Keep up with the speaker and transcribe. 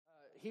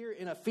Here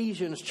in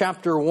Ephesians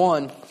chapter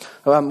 1,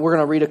 we're going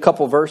to read a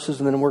couple verses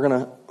and then we're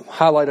going to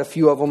highlight a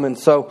few of them. And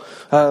so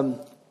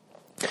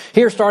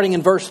here starting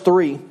in verse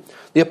 3,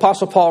 the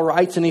Apostle Paul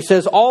writes and he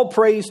says, "All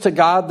praise to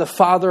God, the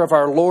Father of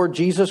our Lord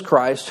Jesus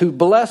Christ, who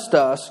blessed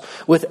us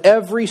with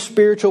every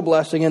spiritual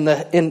blessing in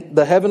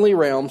the heavenly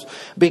realms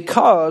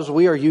because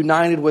we are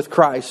united with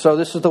Christ." So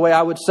this is the way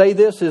I would say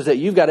this, is that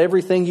you've got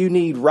everything you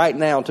need right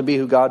now to be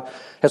who God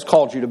has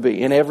called you to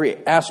be in every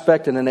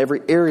aspect and in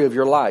every area of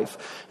your life,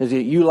 is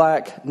that you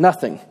lack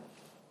nothing.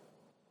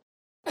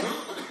 How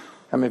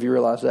many of you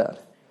realize that?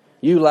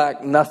 You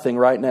lack nothing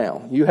right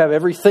now. You have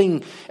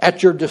everything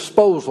at your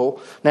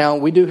disposal. Now,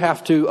 we do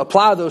have to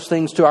apply those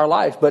things to our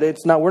life, but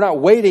we're not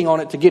waiting on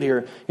it to get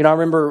here. You know, I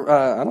remember,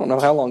 I don't know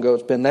how long ago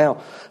it's been now,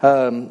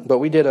 but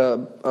we did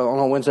on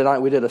a Wednesday night,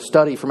 we did a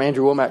study from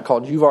Andrew Womack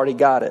called "You've Already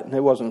Got It." And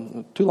it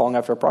wasn't too long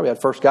after I probably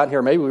had first gotten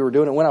here. Maybe we were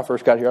doing it when I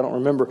first got here. I don't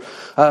remember.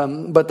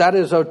 But that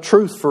is a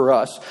truth for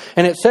us.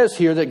 And it says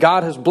here that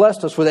God has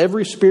blessed us with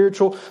every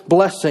spiritual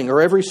blessing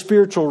or every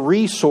spiritual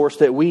resource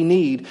that we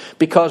need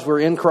because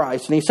we're in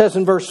Christ. And he says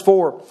in verse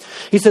 4,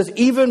 he says,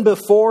 "Even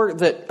before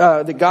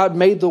that God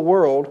made the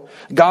world,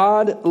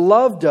 God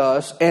loved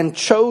us and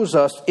chose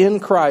us in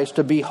Christ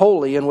to be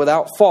holy and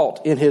without fault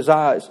in His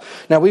eyes."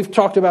 Now, we've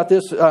talked about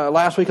this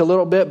last week a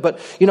little bit, but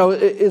you know,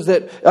 is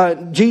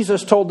that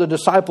Jesus told the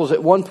disciples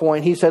at one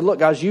point, He said, "Look,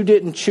 guys, you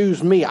didn't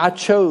choose me. I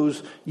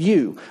chose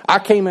you. I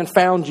came and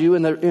found you."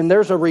 And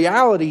there's a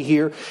reality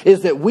here,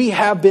 is that we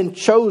have been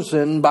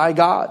chosen by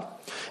God.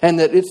 And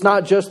that it's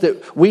not just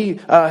that we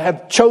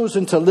have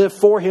chosen to live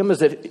for Him, is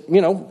that, you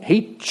know,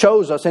 He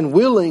chose us and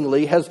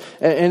willingly has,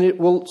 and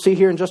we'll see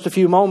here in just a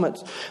few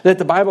moments, that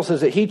the Bible says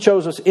that He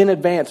chose us in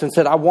advance and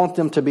said, "I want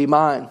them to be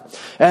mine."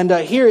 And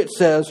here it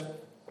says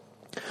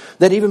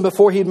that even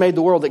before He'd made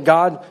the world, that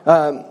God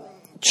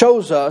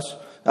chose us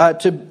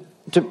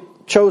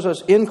chose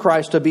us in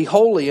Christ to be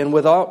holy and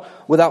without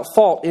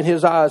fault in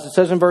His eyes. It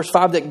says in verse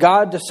 5 that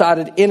God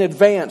decided in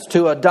advance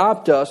to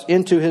adopt us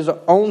into His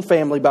own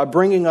family by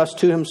bringing us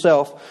to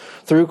Himself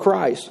through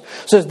Christ.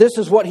 It says this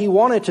is what He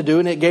wanted to do,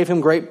 and it gave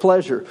Him great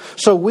pleasure.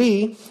 So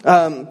we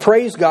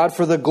praise God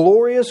for the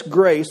glorious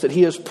grace that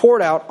He has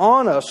poured out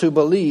on us who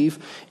believe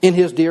in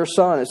His dear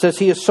Son. It says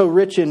He is so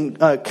rich in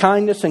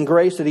kindness and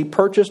grace that He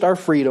purchased our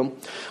freedom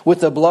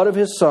with the blood of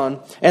His Son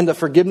and the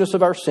forgiveness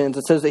of our sins.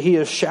 It says that He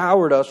has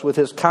showered us with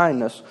His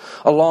kindness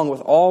along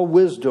with all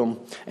wisdom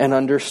and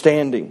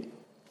understanding.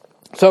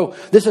 So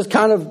this is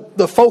kind of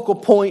the focal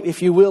point,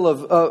 if you will,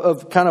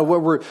 of kind of where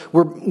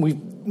we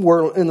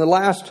were in the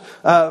last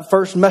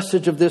first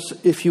message of this,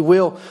 if you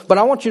will. But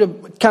I want you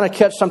to kind of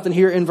catch something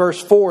here in verse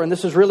 4, and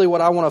this is really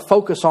what I want to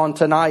focus on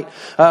tonight,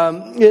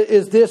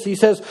 is this. He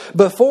says,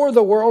 "Before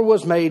the world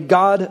was made,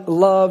 God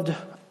loved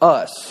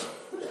us."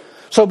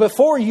 So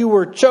before you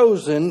were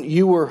chosen,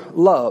 you were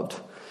loved.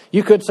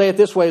 You could say it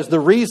this way, is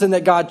the reason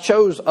that God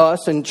chose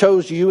us and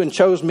chose you and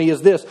chose me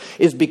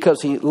is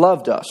because He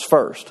loved us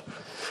first.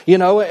 You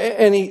know,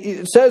 and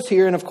it says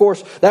here, and of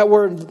course, that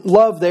word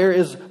love there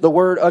is the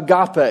word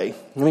agape.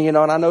 I mean, you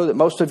know, and I know that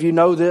most of you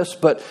know this,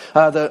 but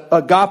the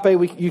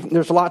agape,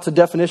 there's lots of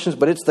definitions,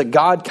 but it's the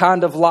God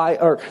kind of life,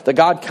 or the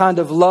God kind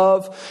of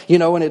love, you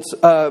know, and it's,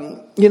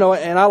 you know,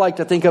 and I like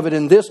to think of it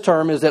in this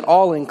term, is that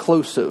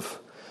all-inclusive.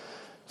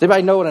 Does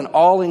anybody know what an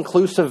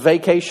all-inclusive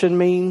vacation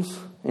means?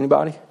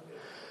 Anybody?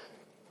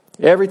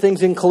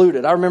 Everything's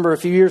included. I remember a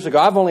few years ago,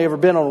 I've only ever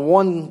been on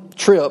one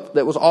trip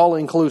that was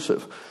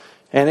all-inclusive.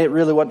 And it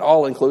really wasn't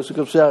all-inclusive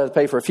because we had to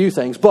pay for a few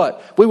things.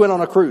 But we went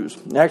on a cruise.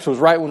 It actually was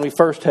right when we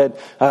first had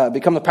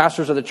become the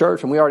pastors of the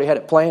church, and we already had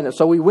it planned. And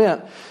so we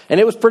went. And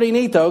it was pretty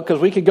neat, though,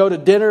 because we could go to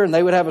dinner, and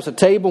they would have us a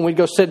table, and we'd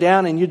go sit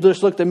down, and you'd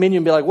just look at the menu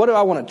and be like, what do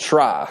I want to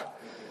try?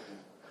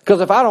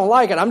 Because if I don't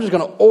like it, I'm just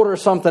going to order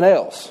something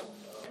else.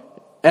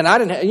 And we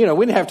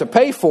didn't have to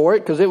pay for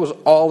it because it was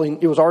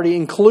already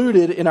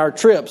included in our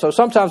trip. So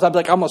sometimes I'd be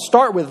like, I'm going to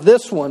start with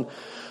this one,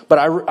 but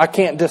I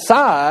can't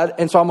decide,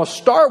 and so I'm going to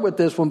start with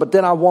this one, but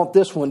then I want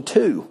this one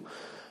too.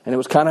 And it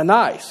was kind of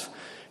nice.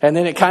 And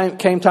then it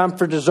came time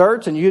for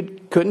desserts, and you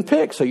couldn't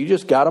pick, so you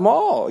just got them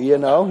all, you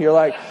know. You're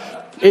like,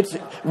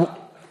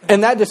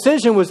 and that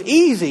decision was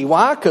easy.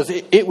 Why? Because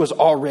it was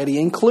already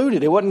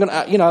included. It wasn't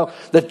going to, you know,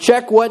 the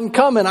check wasn't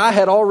coming. I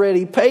had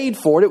already paid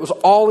for it. It was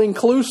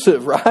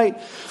all-inclusive, right?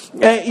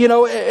 And, you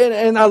know,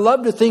 and I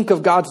love to think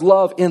of God's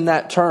love in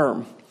that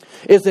term.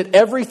 Is that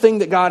everything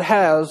that God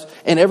has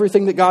and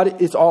everything that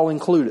God is all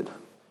included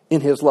in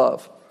His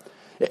love.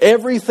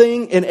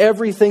 Everything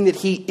that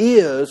He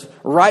is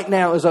right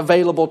now is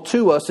available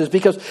to us is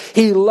because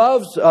He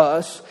loves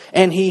us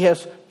and He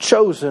has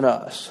chosen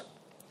us.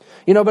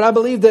 You know, but I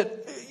believe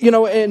that, you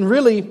know, and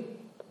really,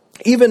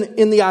 even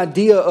in the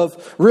idea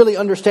of really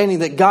understanding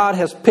that God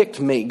has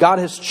picked me, God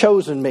has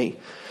chosen me,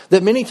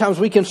 that many times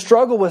we can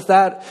struggle with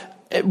that,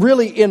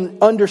 really in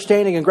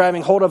understanding and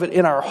grabbing hold of it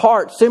in our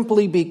heart,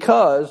 simply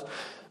because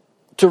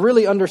to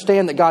really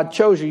understand that God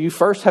chose you, you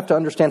first have to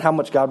understand how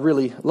much God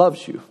really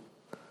loves you.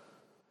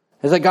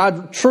 Is that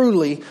God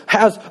truly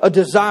has a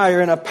desire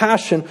and a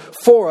passion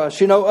for us.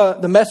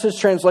 The Message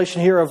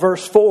translation here of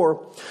verse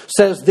 4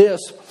 says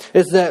this,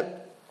 is that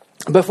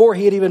before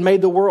He had even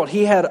made the world,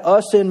 He had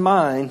us in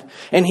mind,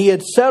 and He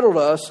had settled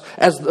us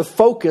as the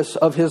focus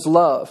of His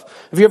love.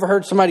 Have you ever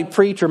heard somebody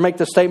preach or make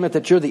the statement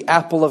that you're the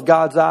apple of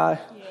God's eye?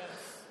 Yes.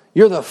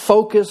 You're the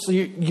focus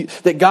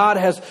that God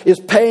is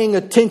paying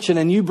attention,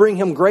 and you bring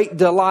Him great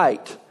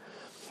delight.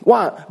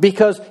 Why?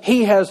 Because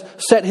He has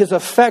set His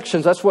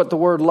affections. That's what the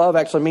word love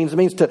actually means. It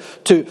means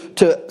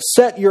to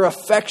set your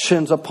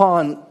affections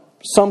upon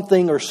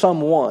something or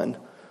someone.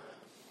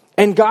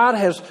 And God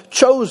has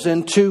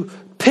chosen to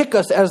pick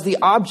us as the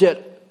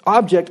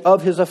object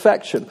of His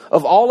affection.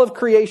 Of all of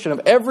creation,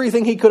 of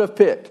everything He could have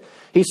picked,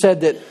 He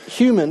said that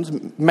humans,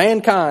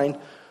 mankind,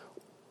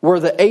 were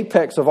the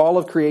apex of all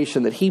of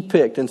creation that He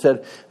picked and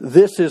said,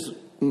 this is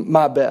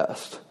my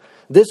best.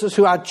 This is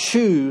who I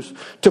choose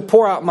to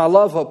pour out my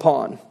love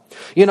upon.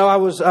 I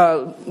was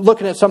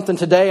looking at something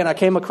today, and I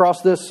came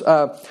across this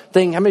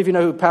thing. How many of you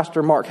know who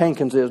Pastor Mark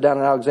Hankins is down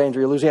in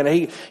Alexandria, Louisiana?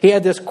 He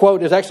had this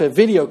quote. It's actually a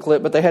video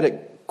clip, but they had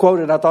it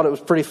quoted, and I thought it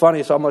was pretty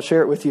funny, so I'm going to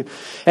share it with you.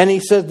 And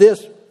he said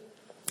this.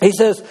 He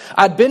says,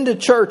 I'd been to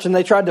church, and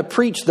they tried to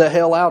preach the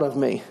hell out of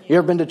me. You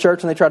ever been to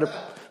church, and they tried to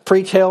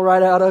preach hell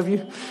right out of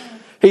you?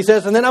 He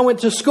says, and then I went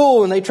to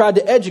school, and they tried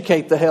to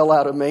educate the hell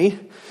out of me.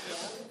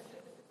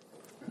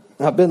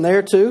 I've been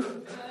there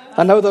too.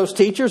 I know those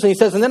teachers. And he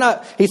says, and then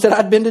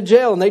I'd been to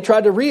jail, and they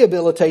tried to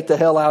rehabilitate the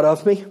hell out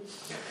of me.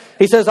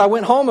 He says, I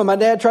went home, and my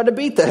dad tried to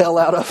beat the hell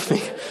out of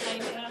me.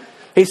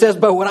 He says,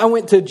 but when I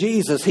went to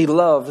Jesus, He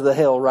loved the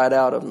hell right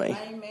out of me.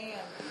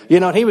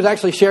 And he was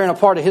actually sharing a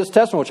part of his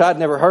testimony, which I'd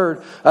never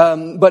heard.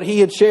 But he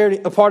had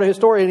shared a part of his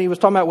story, and he was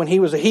talking about when he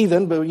was a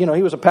heathen, but, he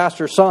was a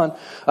pastor's son.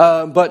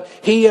 But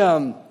he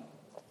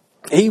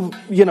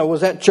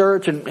was at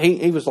church, and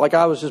he was like,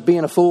 I was just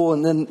being a fool.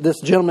 And then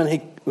this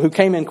gentleman, who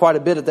came in quite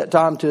a bit at that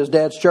time to his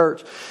dad's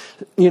church,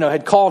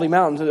 had called him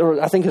out.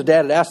 Or I think his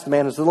dad had asked the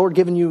man, has the Lord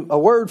given you a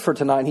word for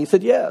tonight? And he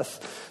said, yes.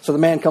 So the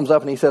man comes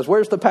up and he says,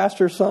 where's the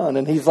pastor's son?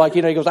 And he's like,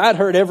 he goes, I'd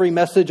heard every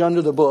message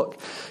under the book.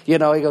 He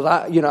goes,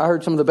 I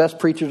heard some of the best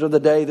preachers of the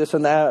day, this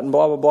and that, and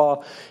blah, blah,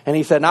 blah. And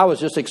he said, and I was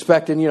just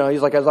expecting,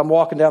 he's like, as I'm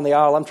walking down the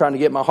aisle, I'm trying to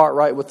get my heart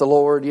right with the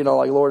Lord.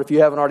 Like, Lord, if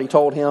you haven't already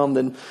told Him,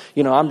 then,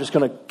 I'm just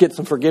going to get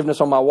some forgiveness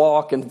on my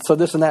walk. And so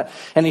this and that.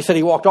 And he said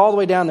he walked all the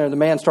way down there, and the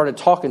man started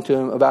talking to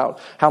him about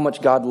how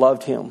much God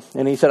loved him.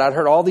 And he said, I'd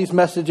heard all these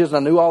messages,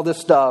 and I knew all this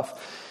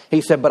stuff.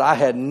 He said, but I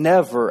had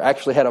never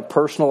actually had a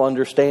personal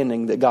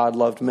understanding that God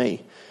loved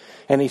me.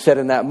 And he said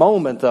in that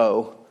moment,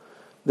 though,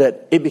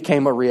 that it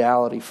became a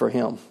reality for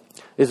him.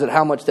 Is it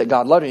how much that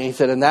God loved him? And he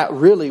said, and that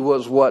really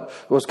was what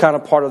was kind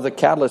of part of the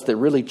catalyst that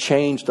really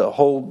changed the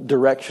whole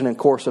direction and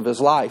course of his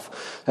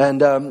life.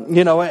 And,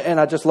 and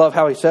I just love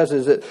how he says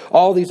is that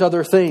all these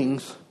other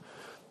things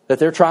that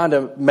they're trying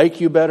to make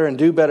you better and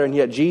do better, and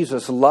yet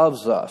Jesus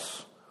loves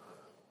us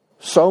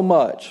so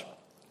much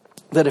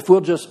that if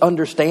we'll just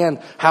understand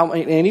how,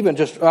 and even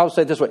just, I'll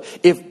say it this way,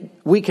 if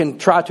we can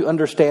try to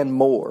understand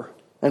more,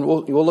 and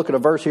we'll look at a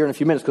verse here in a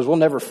few minutes because we'll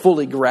never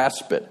fully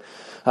grasp it.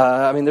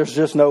 There's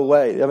just no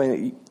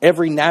way.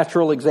 Every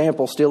natural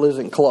example still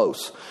isn't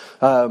close,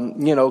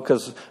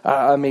 because,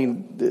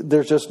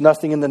 there's just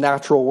nothing in the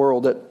natural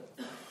world that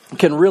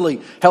can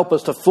really help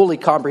us to fully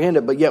comprehend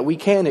it, but yet we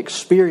can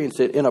experience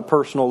it in a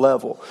personal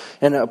level,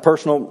 in a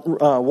personal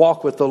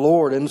walk with the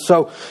Lord. And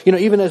so,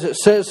 even as it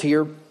says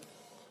here,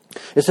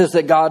 it says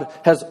that God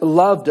has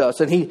loved us,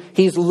 and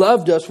He's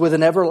loved us with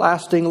an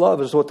everlasting love,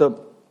 is what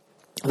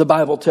the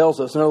Bible tells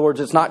us. In other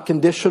words, it's not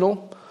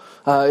conditional.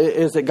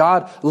 Is that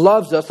God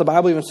loves us. The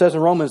Bible even says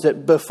in Romans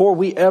that before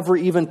we ever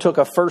even took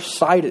a first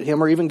sight at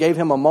Him or even gave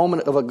Him a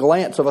moment of a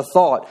glance of a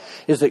thought,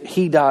 is that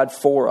He died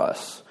for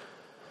us.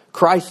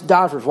 Christ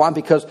died for us. Why?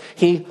 Because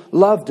He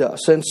loved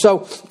us. And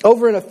so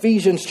over in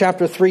Ephesians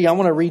chapter 3, I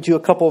want to read you a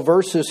couple of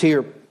verses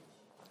here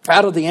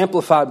out of the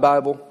Amplified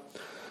Bible.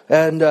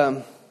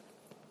 And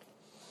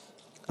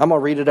I'm going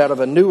to read it out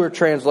of a newer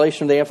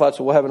translation of the Amplified,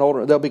 so we'll have an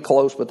older. They'll be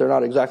close, but they're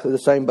not exactly the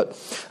same. But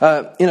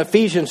in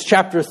Ephesians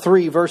chapter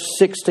 3, verse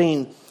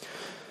 16,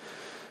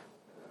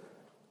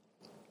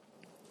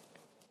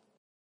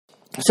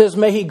 it says,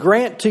 may He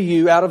grant to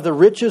you out of the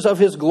riches of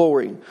His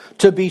glory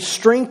to be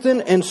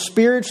strengthened and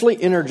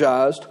spiritually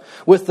energized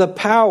with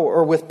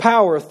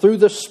power through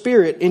the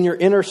Spirit in your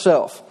inner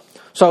self.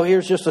 So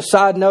here's just a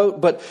side note,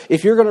 but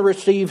if you're going to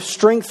receive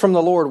strength from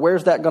the Lord,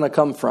 where's that going to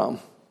come from?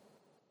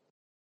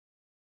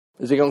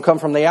 Is it going to come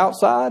from the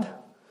outside?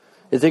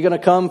 Is it going to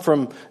come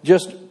from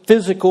just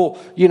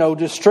physical,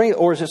 just strength?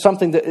 Or is it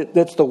something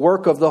that's the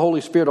work of the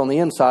Holy Spirit on the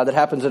inside that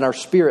happens in our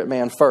spirit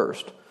man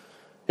first?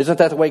 Isn't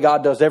that the way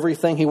God does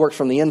everything? He works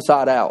from the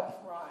inside out,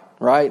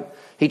 right?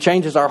 He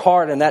changes our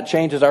heart, and that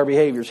changes our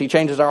behaviors. He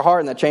changes our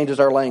heart, and that changes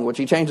our language.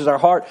 He changes our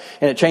heart,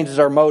 and it changes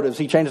our motives.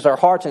 He changes our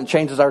hearts, and it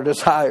changes our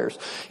desires.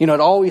 It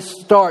always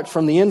starts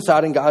from the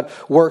inside, and God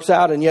works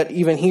out. And yet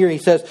even here He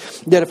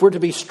says that if we're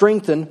to be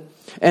strengthened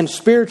and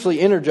spiritually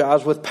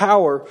energized with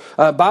power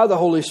by the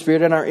Holy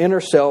Spirit in our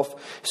inner self.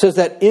 It says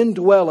that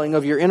indwelling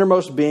of your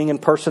innermost being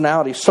and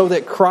personality, so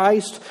that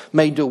Christ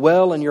may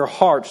dwell in your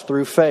hearts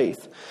through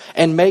faith.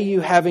 And may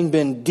you, having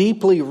been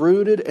deeply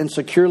rooted and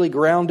securely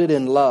grounded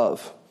in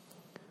love.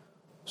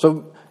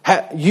 So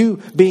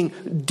you being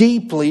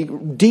deeply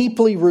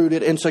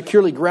rooted and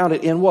securely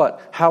grounded in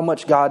what? How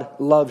much God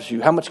loves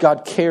you. How much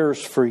God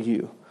cares for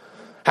you.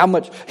 How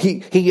much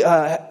He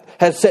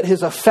has set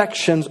His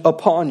affections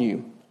upon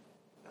you.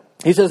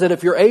 He says that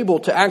if you're able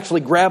to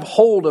actually grab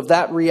hold of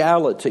that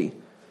reality,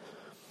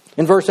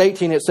 in verse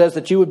 18 it says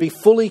that you would be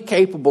fully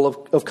capable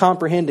of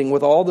comprehending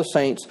with all the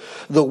saints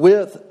the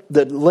width,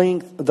 the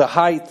length, the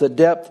height, the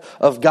depth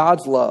of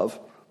God's love.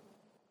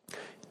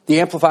 The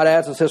Amplified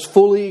adds and says,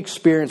 fully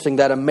experiencing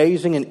that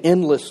amazing and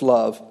endless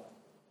love,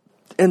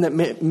 and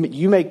that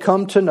you may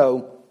come to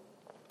know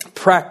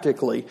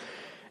practically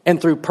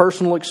and through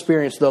personal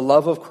experience the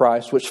love of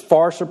Christ, which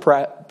far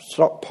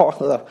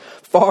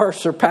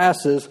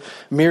surpasses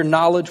mere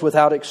knowledge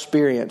without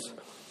experience,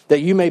 that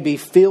you may be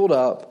filled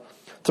up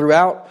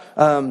throughout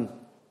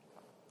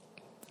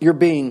your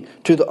being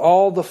to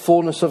all the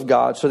fullness of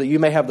God, so that you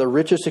may have the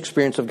richest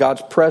experience of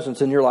God's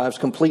presence in your lives,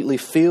 completely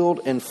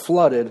filled and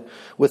flooded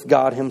with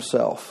God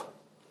Himself.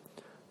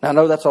 Now, I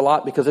know that's a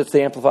lot because it's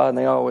the Amplified, and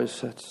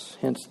that's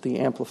hence the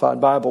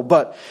Amplified Bible.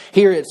 But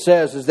here it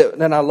says, is that,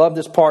 and I love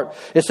this part,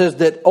 it says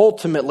that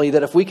ultimately,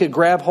 that if we could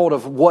grab hold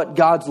of what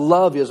God's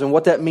love is and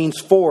what that means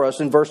for us,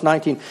 in verse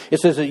 19,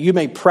 it says that you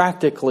may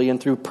practically and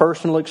through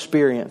personal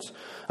experience,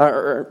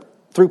 the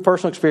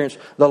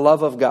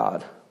love of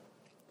God.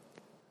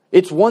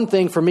 It's one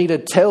thing for me to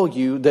tell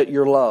you that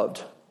you're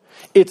loved.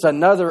 It's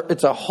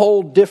a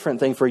whole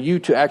different thing for you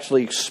to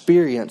actually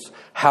experience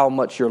how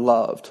much you're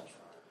loved.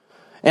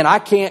 And I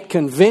can't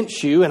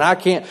convince you, and I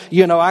can't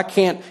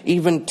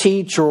even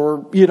teach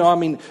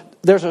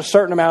there's a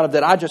certain amount of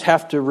that I just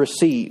have to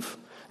receive.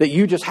 That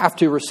you just have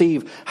to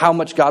receive how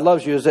much God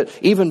loves you. Is that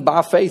even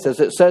by faith,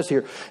 as it says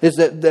here, is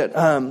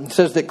that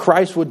says that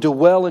Christ would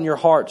dwell in your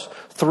hearts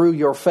through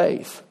your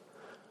faith.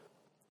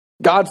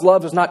 God's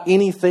love is not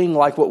anything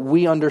like what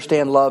we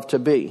understand love to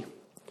be.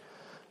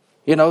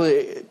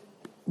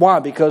 Why?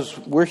 Because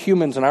we're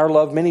humans, and our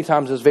love many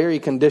times is very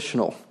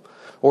conditional.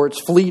 Or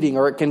it's fleeting,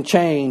 or it can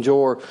change,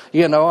 or,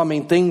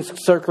 things,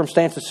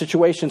 circumstances,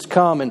 situations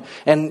come,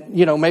 and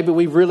maybe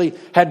we really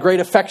had great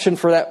affection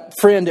for that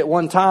friend at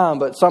one time,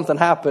 but something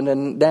happened,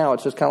 and now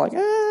it's just kind of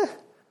like,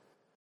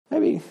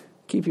 maybe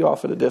keep you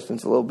off at a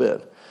distance a little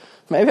bit.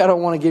 Maybe I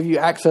don't want to give you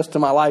access to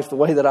my life the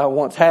way that I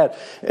once had.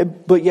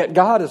 But yet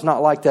God is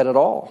not like that at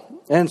all.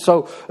 And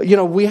so,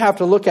 we have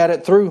to look at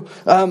it through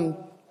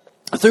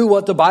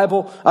what the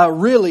Bible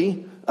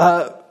really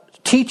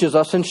teaches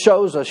us and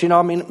shows us.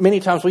 Many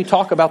times we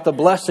talk about the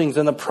blessings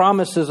and the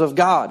promises of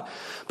God.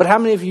 But how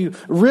many of you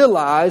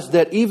realize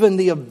that even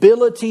the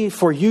ability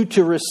for you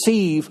to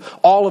receive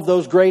all of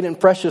those great and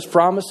precious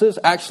promises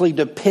actually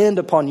depend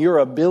upon your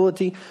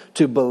ability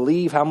to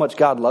believe how much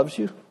God loves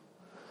you?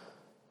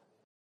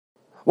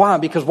 Why?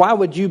 Because why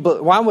would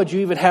you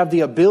even have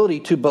the ability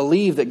to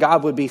believe that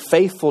God would be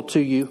faithful to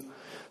you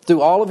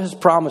through all of His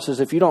promises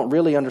if you don't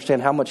really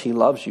understand how much He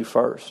loves you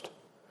first?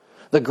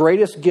 The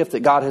greatest gift that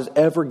God has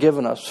ever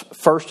given us,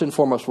 first and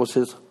foremost, was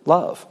His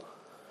love.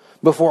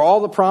 Before all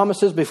the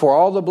promises, before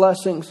all the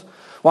blessings.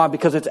 Why?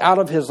 Because it's out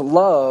of His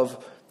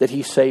love that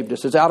He saved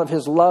us. It's out of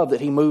His love that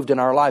He moved in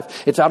our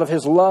life. It's out of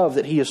His love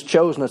that He has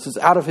chosen us. It's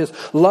out of His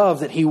love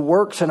that He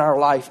works in our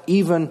life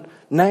even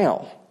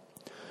now.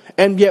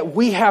 And yet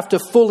we have to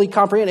fully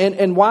comprehend.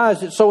 And why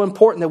is it so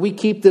important that we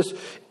keep this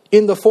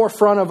in the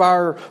forefront of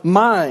our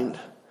mind?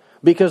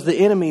 Because the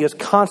enemy is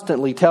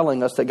constantly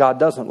telling us that God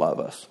doesn't love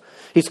us.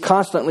 He's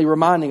constantly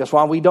reminding us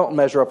why we don't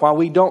measure up, why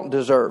we don't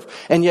deserve.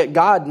 And yet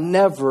God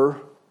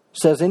never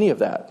says any of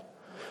that.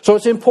 So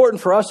it's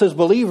important for us as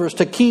believers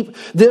to keep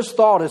this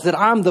thought, is that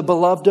I'm the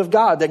beloved of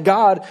God. That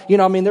God,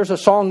 there's a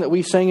song that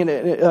we sing, and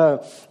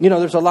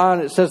there's a line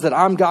that says that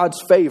I'm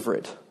God's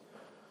favorite.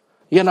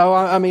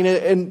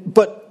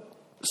 But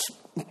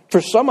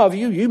for some of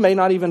you, you may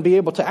not even be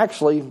able to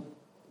actually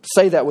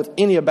say that with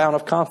any amount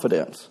of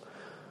confidence.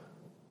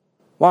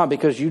 Why?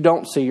 Because you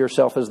don't see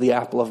yourself as the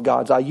apple of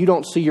God's eye. You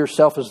don't see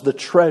yourself as the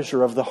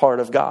treasure of the heart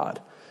of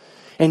God.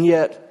 And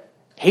yet,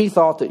 He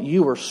thought that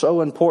you were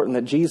so important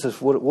that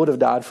Jesus would have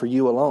died for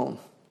you alone.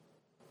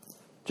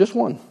 Just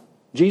one.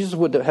 Jesus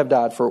would have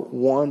died for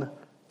one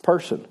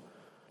person.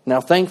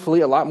 Now,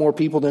 thankfully, a lot more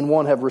people than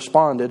one have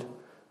responded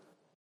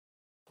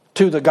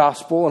to the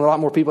gospel, and a lot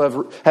more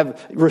people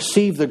have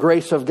received the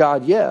grace of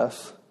God,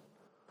 yes.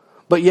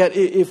 But yet,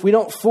 if we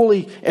don't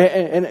fully,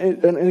 and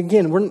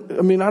again,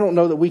 I don't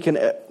know that we can,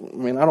 I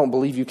don't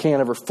believe you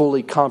can ever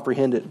fully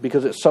comprehend it,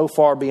 because it's so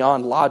far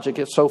beyond logic,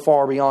 it's so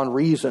far beyond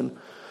reason,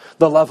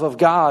 the love of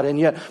God. And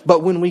yet,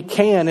 but when we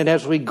can, and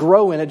as we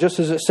grow in it, just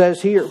as it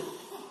says here,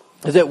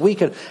 is that we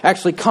can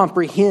actually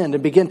comprehend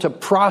and begin to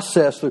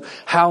process through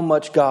how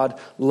much God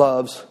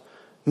loves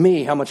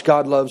me, how much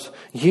God loves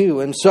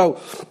you. And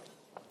so,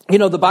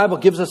 the Bible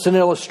gives us an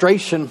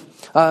illustration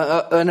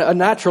a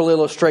natural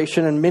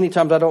illustration, and many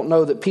times I don't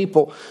know that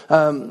people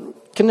can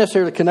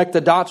necessarily connect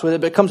the dots with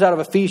it, but it comes out of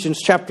Ephesians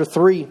chapter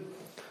 3.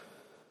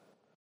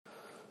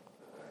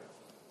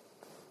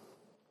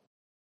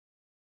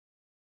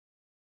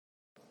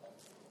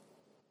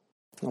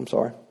 I'm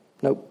sorry.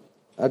 Nope.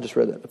 I just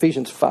read that.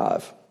 Ephesians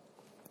 5.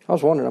 I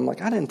was wondering, I'm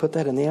like, I didn't put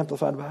that in the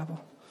Amplified Bible.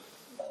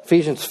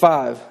 Ephesians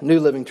 5, New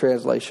Living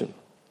Translation.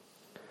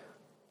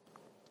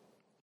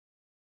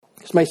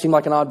 This may seem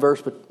like an odd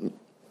verse, but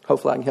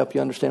hopefully I can help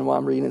you understand why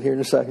I'm reading it here in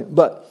a second.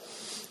 But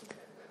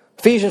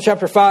Ephesians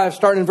chapter 5,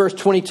 starting in verse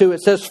 22,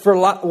 it says, for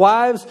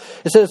wives,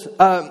 it says,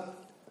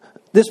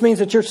 this means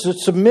that you're to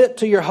submit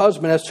to your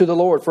husband as to the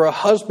Lord. For a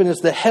husband is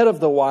the head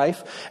of the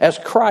wife, as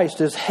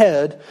Christ is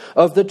head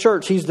of the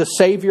church. He's the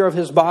Savior of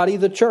his body,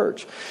 the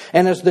church.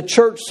 And as the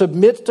church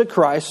submits to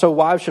Christ, so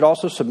wives should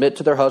also submit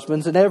to their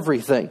husbands in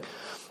everything.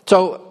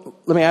 So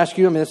let me ask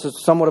you, this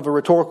is somewhat of a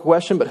rhetorical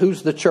question, but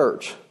who's the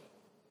church?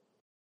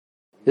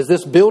 Is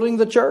this building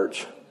the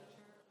church?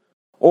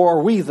 Or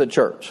are we the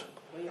church?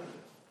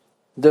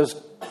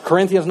 Does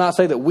Corinthians not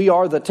say that we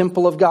are the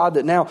temple of God,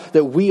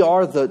 that we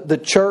are the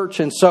church?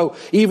 And so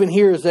even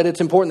here is that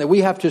it's important that we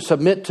have to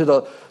submit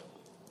to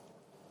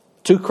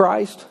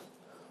Christ.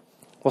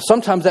 Well,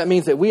 sometimes that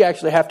means that we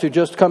actually have to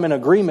just come in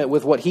agreement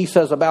with what he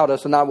says about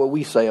us and not what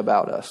we say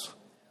about us.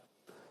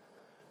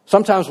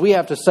 Sometimes we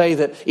have to say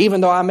that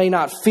even though I may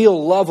not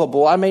feel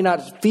lovable, I may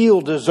not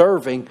feel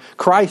deserving,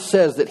 Christ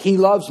says that he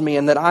loves me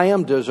and that I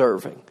am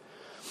deserving.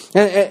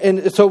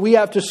 And so we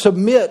have to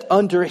submit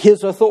under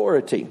his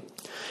authority.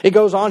 It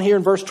goes on here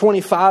in verse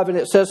 25 and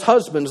it says,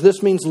 husbands,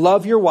 this means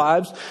love your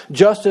wives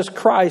just as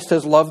Christ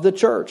has loved the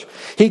church.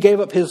 He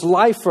gave up his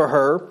life for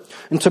her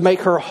and to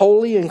make her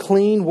holy and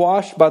clean,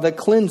 washed by the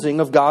cleansing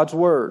of God's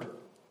word.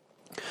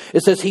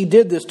 It says he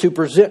did this to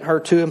present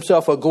her to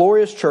himself a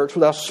glorious church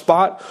without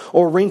spot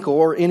or wrinkle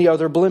or any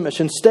other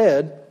blemish.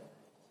 Instead,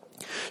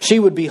 she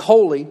would be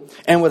holy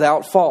and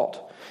without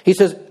fault. He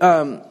says,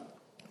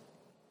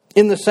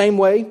 in the same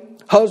way,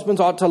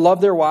 husbands ought to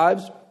love their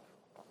wives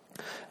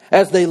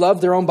as they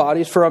love their own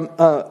bodies.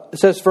 It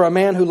says, for a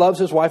man who loves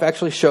his wife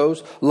actually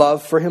shows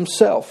love for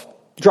himself.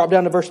 Drop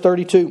down to verse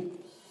 32.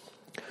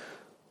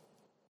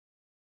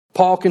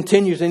 Paul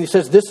continues and he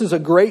says, this is a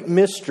great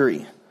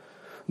mystery,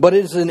 but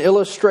it is an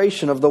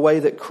illustration of the way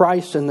that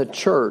Christ and the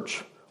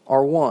church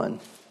are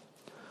one.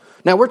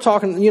 Now we're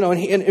talking,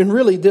 and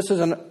really this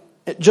is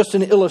just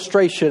an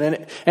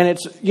illustration. And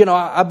it's,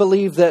 I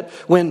believe that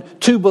when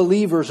two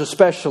believers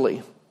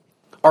especially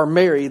are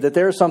married, that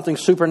there's something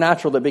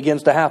supernatural that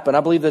begins to happen.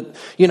 I believe that,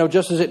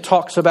 just as it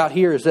talks about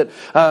here, is that,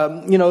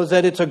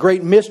 that it's a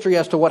great mystery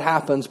as to what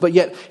happens. But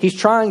yet he's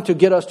trying to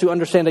get us to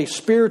understand a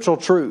spiritual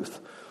truth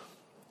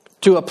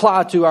to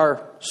apply to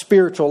our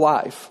spiritual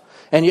life.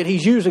 And yet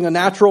he's using a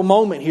natural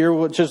moment here,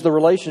 which is the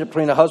relationship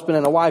between a husband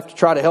and a wife, to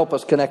try to help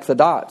us connect the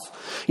dots.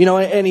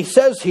 And he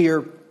says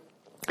here,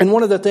 and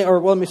one of the things, or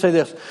let me say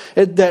this,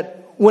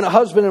 that when a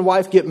husband and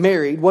wife get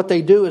married, what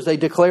they do is they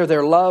declare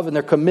their love and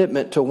their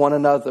commitment to one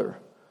another.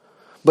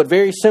 But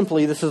very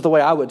simply, this is the way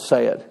I would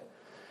say it,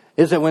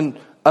 is that when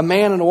a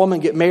man and a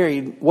woman get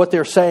married, what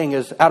they're saying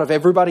is, out of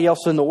everybody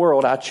else in the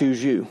world, I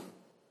choose you.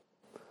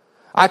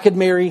 I could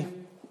marry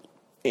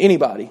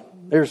anybody.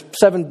 There's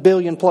 7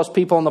 billion plus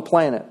people on the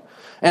planet.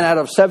 And out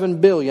of 7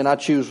 billion, I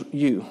choose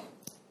you.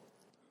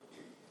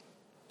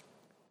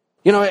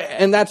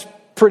 And that's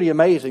pretty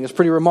amazing. It's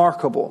pretty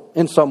remarkable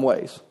in some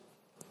ways.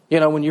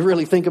 When you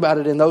really think about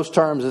it in those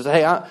terms, is,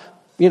 hey,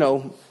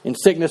 in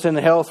sickness and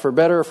in health, for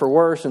better or for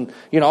worse, and,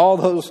 all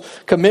those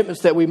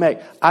commitments that we make,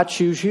 I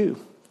choose you.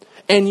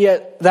 And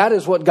yet, that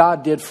is what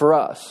God did for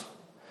us.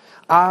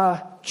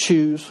 I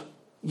choose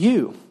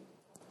you.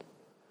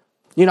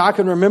 I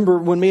can remember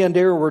when me and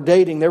Dara were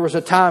dating, there was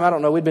a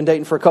time, we'd been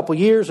dating for a couple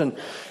years, and,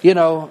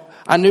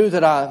 I knew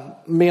that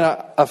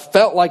I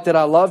felt like that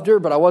I loved her,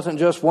 but I wasn't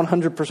just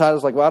 100%. I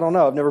was like, well, I don't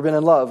know. I've never been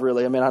in love,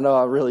 really. I know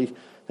I really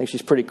think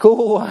she's pretty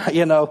cool,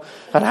 And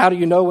how do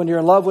you know when you're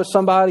in love with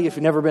somebody? If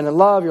you've never been in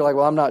love, you're like,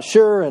 well, I'm not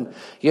sure. And,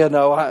 am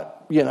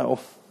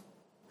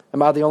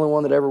I the only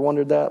one that ever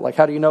wondered that? Like,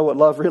 how do you know what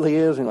love really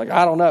is? And you're like,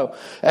 I don't know.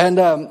 And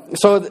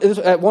so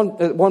at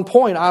one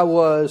point I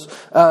was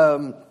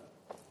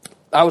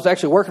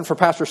actually working for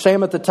Pastor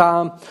Sam at the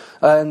time,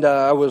 and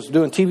I was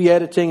doing TV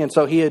editing, and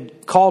so he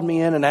had called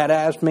me in and had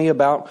asked me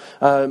about,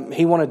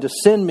 he wanted to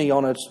send me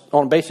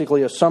on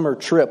basically a summer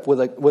trip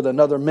with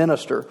another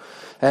minister.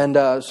 And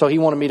so he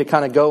wanted me to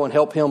kind of go and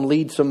help him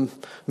lead some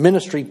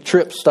ministry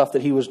trip stuff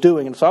that he was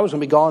doing. And so I was going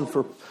to be gone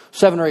for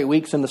 7 or 8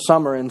 weeks in the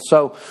summer. And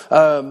so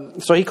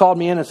he called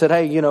me in and said,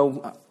 hey,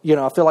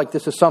 I feel like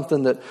this is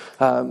something that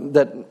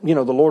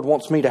the Lord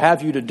wants me to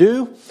have you to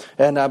do.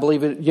 And I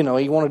believe it,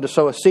 he wanted to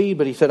sow a seed,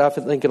 but he said, I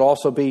think it'll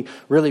also be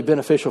really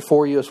beneficial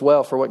for you as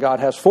well, for what God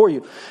has for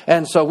you.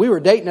 And so we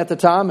were dating at the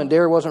time, and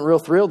Dara wasn't real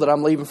thrilled that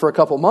I'm leaving for a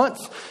couple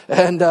months.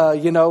 And,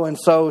 and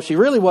so she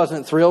really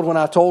wasn't thrilled when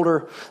I told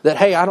her that,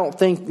 hey, I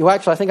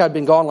think I'd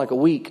been gone like a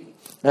week.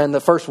 And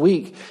the first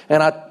week,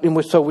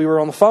 so we were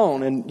on the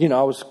phone, and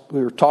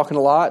we were talking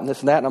a lot and this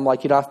and that, and I'm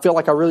like, I feel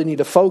like I really need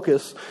to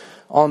focus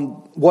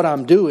on what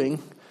I'm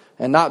doing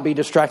and not be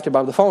distracted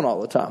by the phone all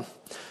the time.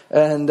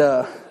 And,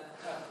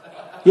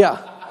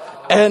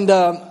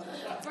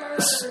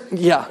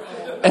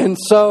 And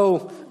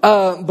so,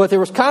 but there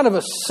was kind of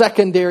a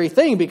secondary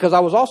thing because I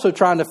was also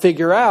trying to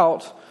figure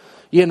out,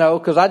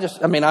 because I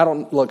going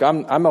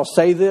to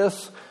say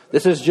this.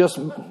 This is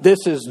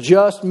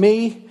just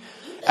me.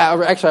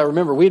 Actually, I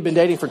remember we'd been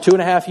dating for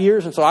 2.5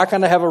 years. And so I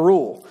kind of have a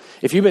rule.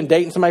 If you've been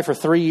dating somebody for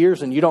 3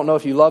 years and you don't know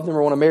if you love them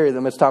or want to marry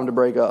them, it's time to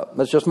break up.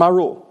 That's just my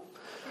rule.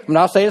 I'm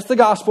not saying it's the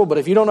gospel, but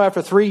if you don't know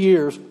after 3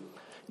 years,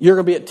 you're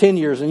going to be at 10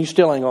 years and you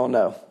still ain't going to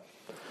know.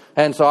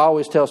 And so I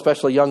always tell,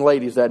 especially young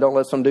ladies, that don't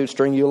let some dude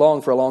string you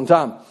along for a long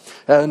time.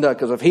 And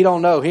because if he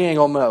don't know, he ain't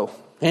going to know.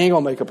 He ain't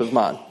going to make up his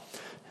mind.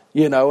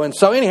 And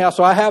so anyhow,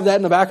 so I have that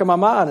in the back of my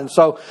mind. And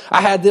so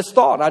I had this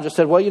thought. And I just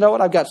said, well, you know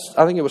what? I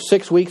think it was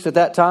 6 weeks at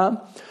that time.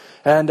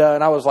 And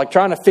I was like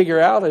trying to figure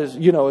out is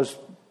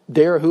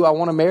Dara who I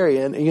want to marry.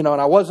 And, and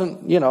I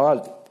wasn't,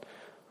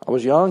 I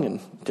was young and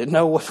didn't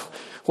know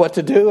what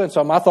to do. And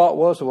so my thought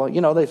was,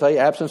 well, they say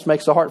absence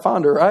makes the heart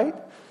fonder, right?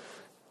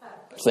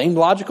 Seemed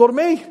logical to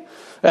me.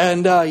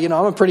 And,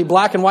 I'm a pretty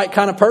black and white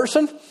kind of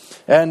person.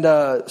 And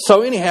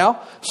so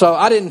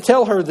I didn't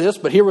tell her this,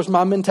 but here was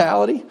my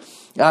mentality.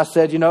 I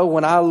said,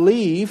 when I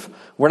leave,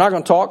 we're not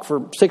going to talk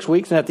for 6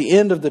 weeks. And at the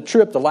end of the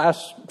trip, the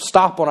last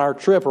stop on our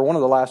trip, or one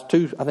of the last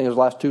two, I think it was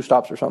the last 2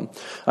 stops or something.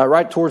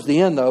 Right towards the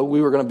end, though,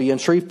 we were going to be in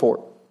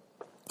Shreveport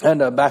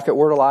and back at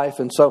Word of Life.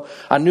 And so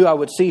I knew I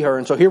would see her.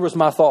 And so here was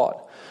my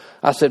thought.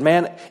 I said,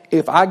 man,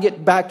 if I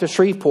get back to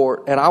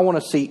Shreveport and I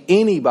want to see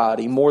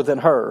anybody more than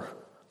her,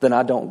 then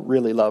I don't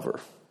really love her.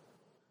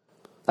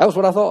 That was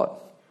what I thought.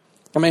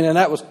 And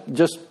that was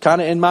just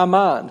kind of in my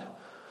mind.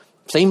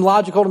 Seemed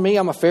logical to me.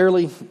 I'm a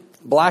fairly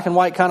black and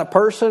white kind of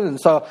person. And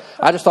so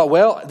I just thought,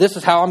 well, this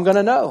is how I'm going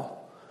to know.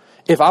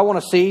 If I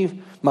want to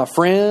see my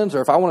friends,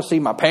 or if I want to see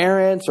my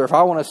parents, or if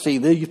I want to see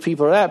these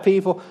people or that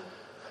people,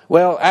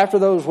 well, after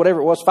those,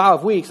 whatever it was,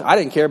 5 weeks, I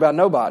didn't care about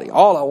nobody.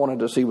 All I wanted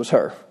to see was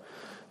her.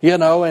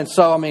 And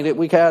so,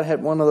 we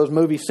had one of those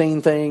movie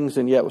scene things,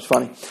 and it was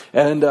funny.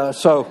 And no,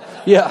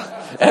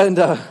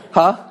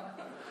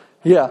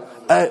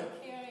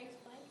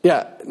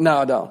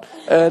 I don't.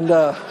 And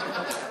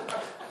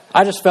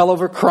I just fell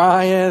over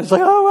crying. It's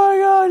like, oh my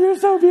God, you're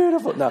so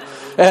beautiful. No,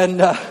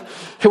 and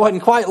it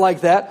wasn't quite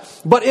like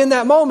that. But in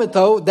that moment,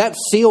 though, that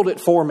sealed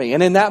it for me.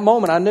 And in that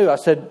moment, I knew. I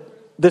said,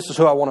 this is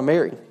who I want to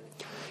marry.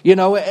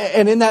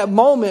 And in that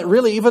moment,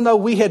 really, even though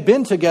we had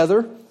been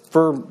together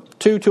for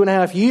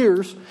 2.5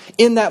 years,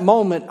 in that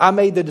moment, I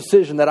made the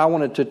decision that I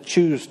wanted to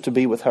choose to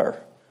be with her.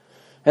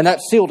 And that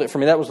sealed it for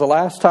me. That was the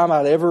last time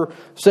I'd ever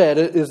said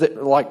it, is that,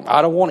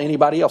 I don't want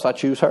anybody else. I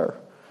choose her.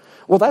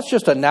 Well, that's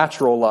just a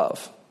natural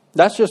love.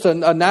 That's just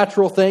a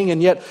natural thing.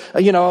 And yet,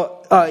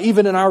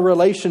 even in our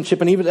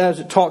relationship, and even as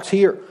it talks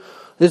here,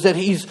 is that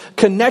he's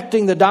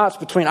connecting the dots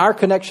between our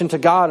connection to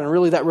God and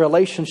really that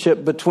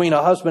relationship between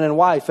a husband and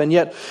wife. And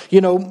yet,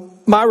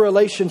 my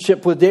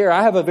relationship with Dara,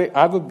 I have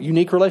a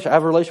unique relationship. I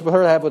have a relationship with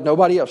her I have with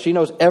nobody else. She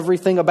knows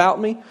everything about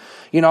me.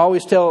 I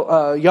always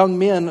tell young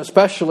men,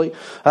 especially,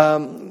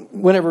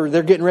 whenever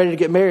they're getting ready to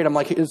get married, I'm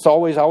like, I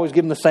always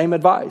give them the same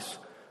advice.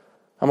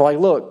 I'm like,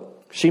 look,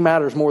 she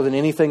matters more than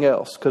anything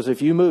else, because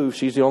if you move,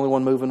 she's the only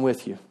one moving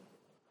with you.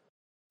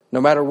 No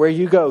matter where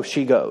you go,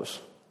 she goes.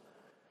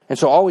 And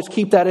so always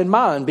keep that in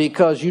mind,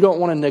 because you don't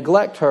want to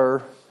neglect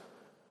her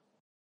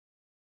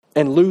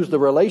and lose the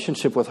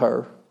relationship with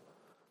her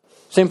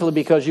simply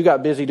because you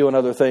got busy doing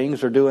other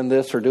things or doing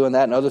this or doing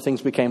that, and other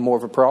things became more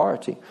of a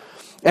priority.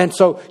 And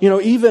so,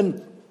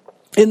 even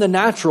in the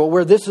natural,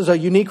 where this is a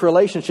unique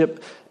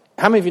relationship,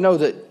 how many of you know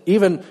that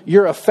even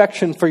your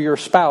affection for your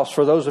spouse,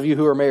 for those of you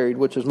who are married,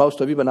 which is most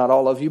of you, but not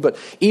all of you, but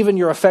even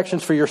your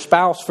affections for your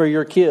spouse, for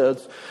your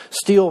kids,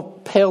 still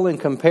pale in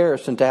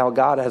comparison to how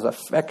God has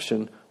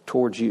affection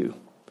towards you.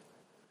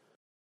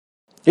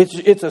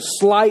 It's a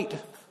slight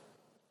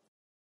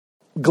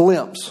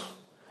glimpse.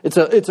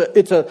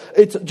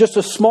 It's just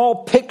a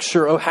small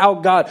picture of how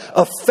God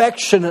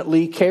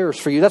affectionately cares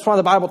for you. That's why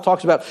the Bible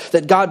talks about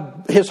that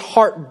God, His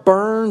heart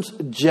burns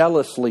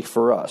jealously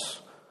for us.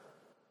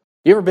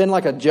 You ever been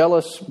like a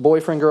jealous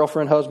boyfriend,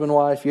 girlfriend, husband,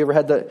 wife? You ever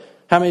had that?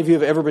 How many of you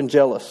have ever been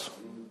jealous?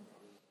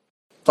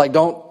 It's like,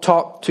 don't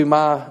talk to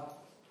my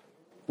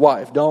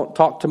wife. Don't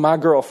talk to my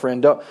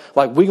girlfriend. We're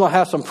going to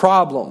have some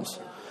problems.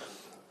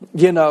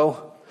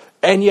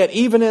 And yet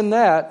even in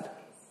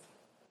that,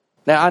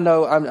 now I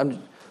know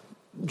I'm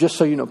just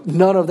so you know,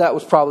 none of that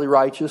was probably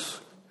righteous.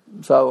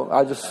 So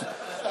I'm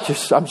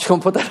just going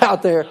to put that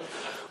out there.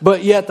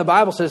 But yet the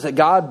Bible says that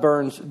God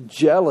burns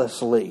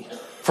jealously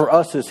for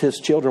us as His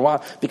children.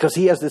 Why? Because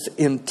He has this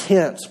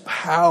intense,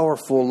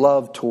 powerful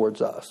love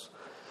towards us.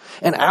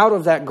 And out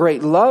of that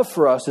great love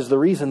for us is the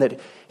reason that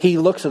He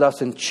looks at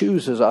us and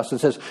chooses us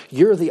and says,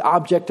 you're the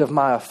object of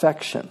my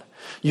affection.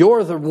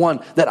 You're the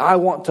one that I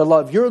want to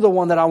love. You're the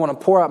one that I want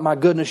to pour out my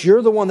goodness.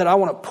 You're the one that I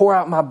want to pour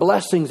out my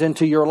blessings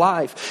into your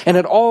life. And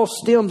it all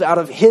stems out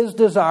of His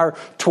desire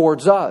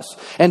towards us.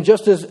 And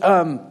just as,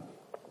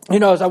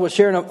 as I was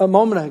sharing a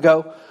moment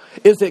ago,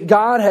 is that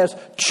God has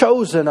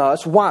chosen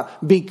us. Why?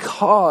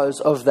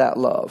 Because of that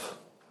love.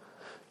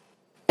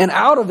 And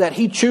out of that,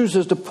 He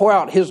chooses to pour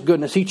out His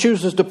goodness. He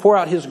chooses to pour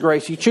out His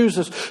grace. He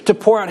chooses to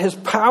pour out His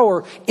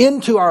power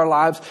into our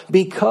lives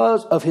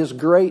because of His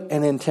great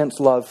and intense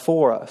love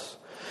for us.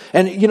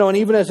 And, and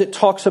even as it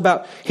talks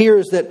about here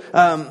is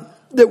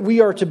that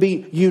we are to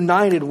be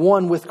united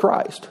one with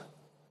Christ.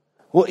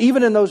 Well,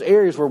 even in those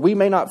areas where we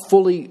may not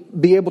fully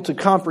be able to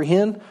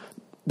comprehend,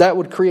 that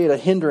would create a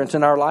hindrance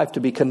in our life to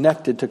be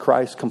connected to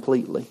Christ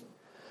completely.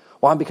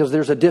 Why? Because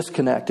there's a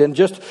disconnect. And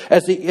just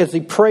as he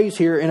prays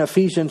here in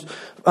Ephesians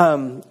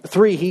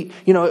 3,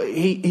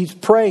 he's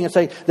praying and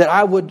saying that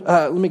I would,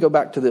 let me go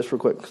back to this real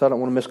quick because I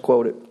don't want to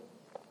misquote it.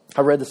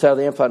 I read this out of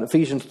the Amplified in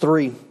Ephesians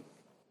 3.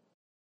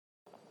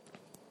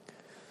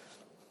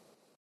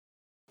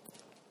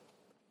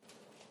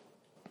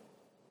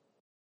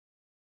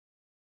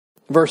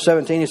 Verse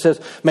 17, he says,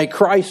 may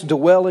Christ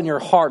dwell in your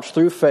hearts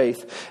through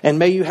faith, and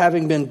may you,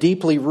 having been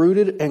deeply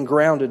rooted and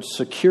grounded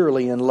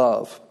securely in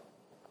love,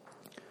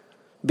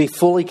 be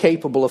fully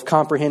capable of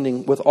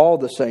comprehending with all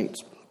the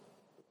saints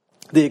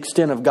the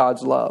extent of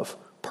God's love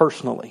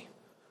personally.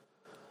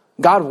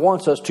 God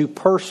wants us to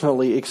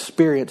personally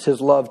experience His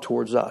love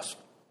towards us,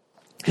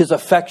 His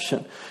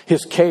affection,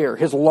 His care,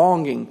 His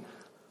longing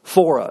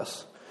for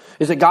us.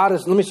 Let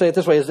me say it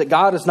this way, is that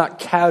God is not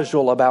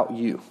casual about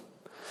you.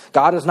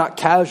 God is not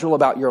casual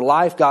about your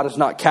life. God is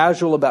not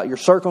casual about your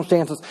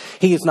circumstances.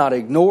 He is not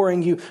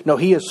ignoring you. No,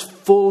 He is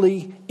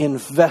fully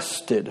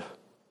invested. I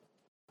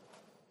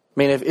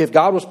mean, if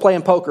God was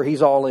playing poker,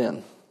 He's all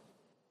in.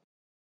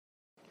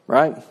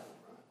 Right?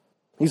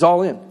 He's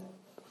all in.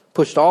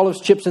 Pushed all His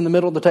chips in the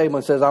middle of the table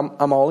and says,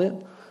 I'm all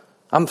in.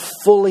 I'm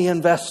fully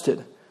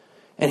invested.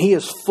 And He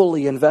is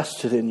fully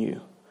invested in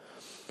you.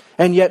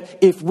 And yet,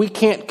 if we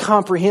can't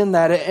comprehend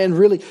that and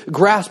really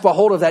grasp a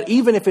hold of that,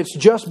 even if it's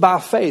just by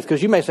faith,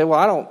 because you may say, well,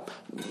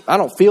 I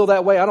don't feel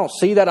that way. I don't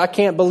see that. I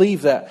can't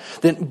believe that.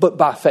 But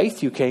by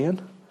faith you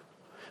can.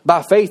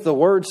 By faith, the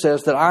Word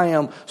says that I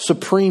am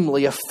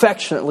supremely,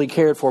 affectionately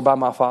cared for by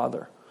my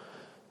Father.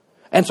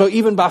 And so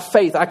even by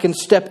faith, I can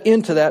step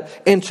into that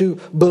and to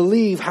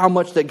believe how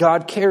much that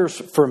God cares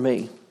for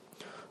me.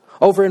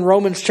 Over in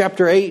Romans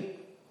chapter 8,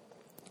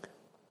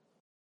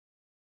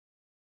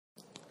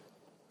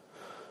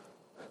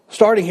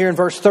 starting here in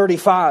verse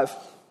 35.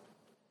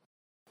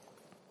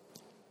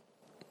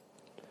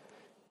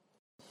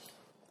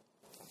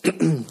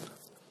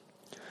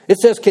 It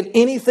says, can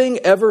anything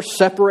ever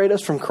separate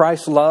us from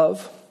Christ's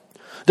love?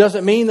 Does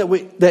it mean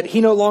that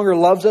He no longer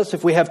loves us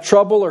if we have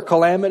trouble or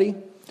calamity?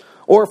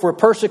 Or if we're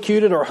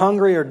persecuted or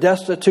hungry or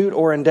destitute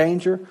or in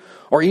danger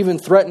or even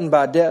threatened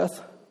by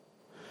death?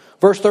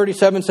 Verse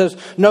 37 says,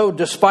 no,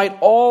 despite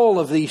all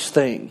of these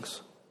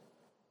things.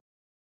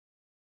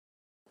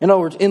 In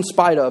other words, in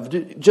spite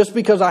of. Just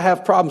because I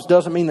have problems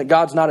doesn't mean that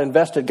God's not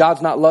invested,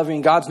 God's not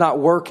loving, God's not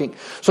working.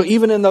 So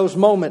even in those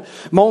moments,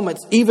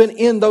 even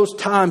in those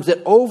times,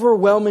 that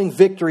overwhelming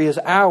victory is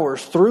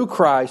ours through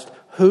Christ,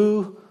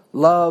 who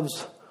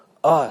loves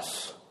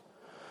us,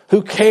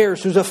 who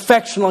cares, who's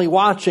affectionately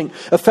watching,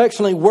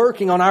 affectionately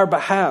working on our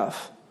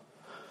behalf.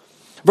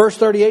 Verse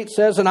 38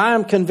 says, and I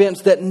am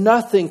convinced that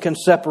nothing can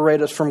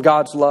separate us from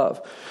God's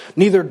love.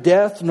 Neither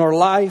death nor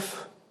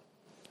life,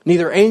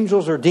 neither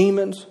angels or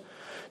demons,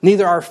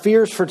 neither our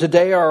fears for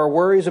today or our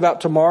worries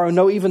about tomorrow.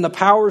 No, even the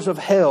powers of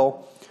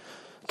hell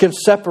can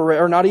separate,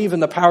 or not even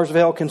the powers of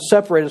hell can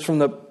separate us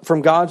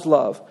from God's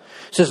love.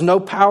 It says, no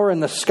power in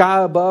the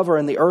sky above or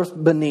in the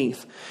earth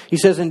beneath. He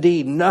says,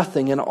 indeed,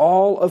 nothing in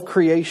all of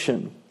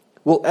creation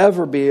will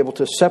ever be able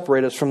to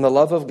separate us from the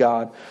love of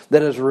God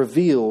that is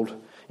revealed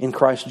in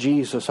Christ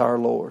Jesus our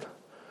Lord.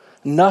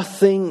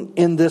 Nothing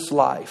in this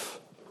life.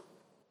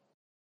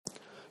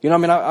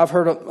 I've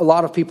heard a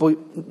lot of people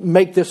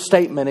make this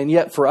statement, and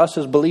yet for us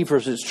as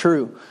believers it's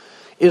true.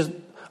 Is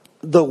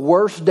the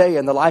worst day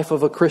in the life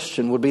of a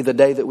Christian would be the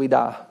day that we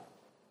die.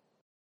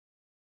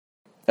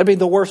 That'd be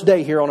the worst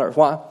day here on earth.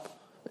 Why?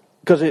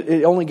 Because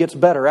it only gets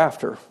better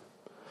after.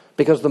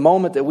 Because the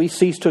moment that we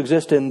cease to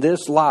exist in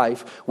this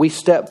life, we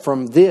step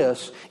from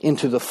this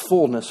into the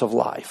fullness of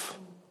life.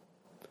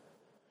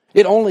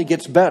 It only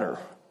gets better.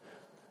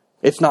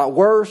 It's not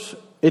worse.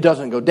 It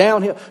doesn't go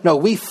downhill. No,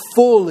 we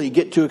fully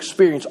get to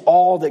experience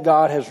all that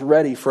God has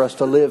ready for us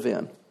to live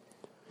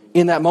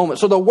in that moment.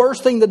 So the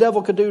worst thing the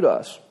devil could do to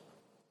us.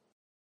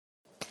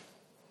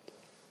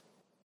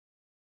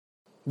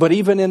 But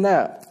even in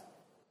that,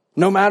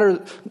 no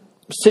matter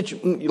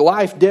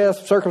life,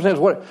 death, circumstance,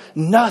 whatever,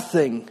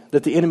 nothing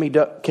that the enemy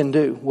can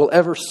do will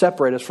ever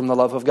separate us from the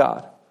love of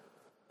God.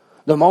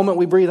 The moment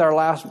we breathe our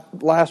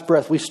last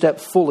breath, we step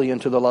fully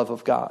into the love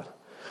of God.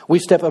 We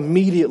step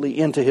immediately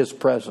into His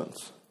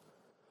presence.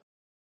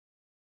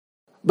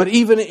 But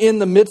even in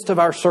the midst of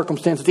our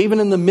circumstances, even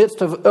in the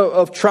midst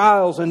of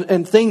trials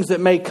and things that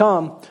may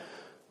come,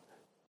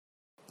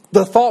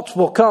 the thoughts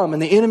will come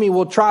and the enemy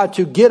will try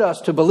to get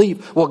us to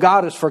believe, well,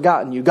 God has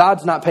forgotten you.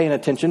 God's not paying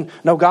attention.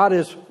 No,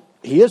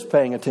 He is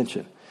paying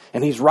attention.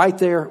 And He's right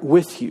there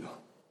with you.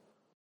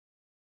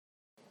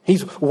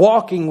 He's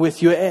walking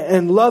with you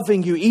and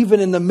loving you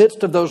even in the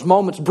midst of those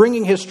moments,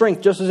 bringing His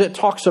strength, just as it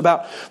talks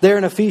about there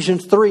in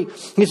Ephesians 3.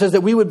 He says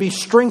that we would be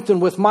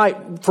strengthened with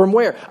might from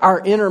where? Our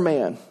inner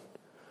man.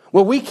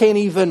 Well, we can't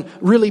even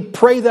really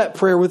pray that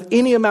prayer with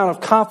any amount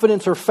of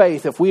confidence or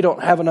faith if we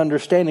don't have an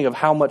understanding of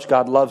how much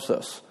God loves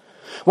us.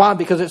 Why?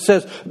 Because it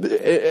says,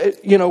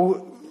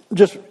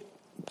 just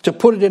to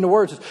put it into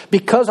words,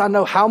 because I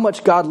know how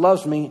much God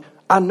loves me,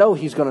 I know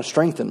He's going to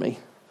strengthen me.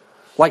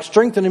 Like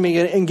strengthening me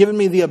and giving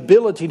me the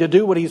ability to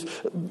do what He's,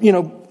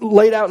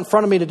 laid out in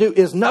front of me to do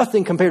is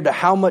nothing compared to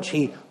how much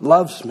He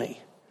loves me.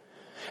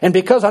 And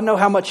because I know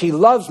how much He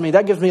loves me,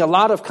 that gives me a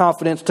lot of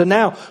confidence to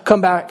now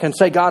come back and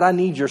say, God, I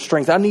need your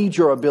strength. I need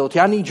your ability.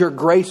 I need your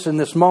grace in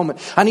this moment.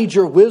 I need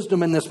your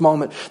wisdom in this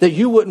moment, that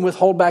you wouldn't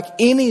withhold back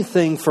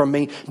anything from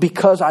me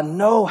because I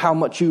know how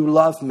much you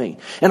love me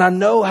and I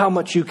know how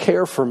much you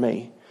care for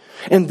me.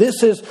 And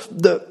this is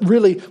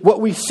really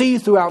what we see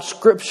throughout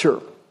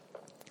Scripture.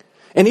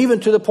 And even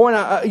to the point,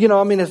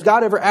 has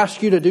God ever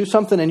asked you to do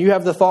something and you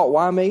have the thought,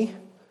 why me?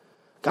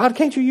 God,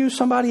 can't you use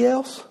somebody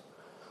else?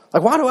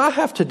 Like, why do I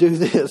have to do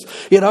this?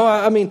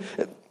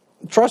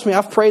 Trust me,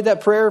 I've prayed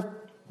that prayer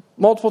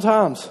multiple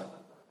times.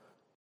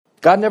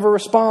 God never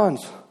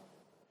responds.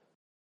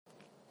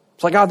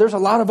 It's like, God, there's a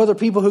lot of other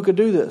people who could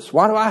do this.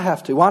 Why do I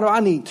have to? Why do I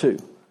need to?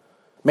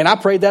 I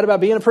prayed that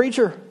about being a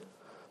preacher.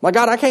 My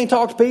God, I can't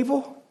talk to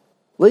people.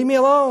 Leave me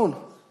alone.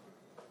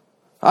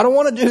 I don't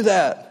want to do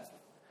that.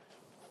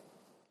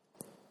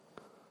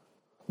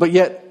 But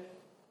yet,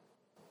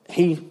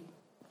 He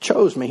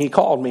chose me. He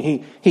called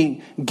me.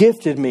 He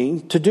gifted me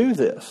to do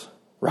this.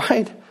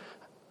 Right?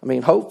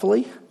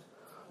 Hopefully.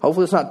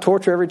 Hopefully it's not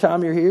torture every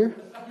time you're here.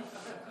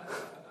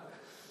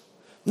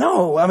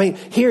 No,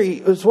 here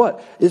is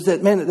what? Is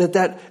that,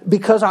 that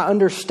because I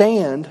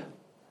understand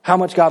how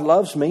much God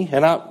loves me,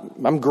 and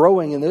I'm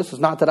growing in this.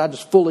 It's not that I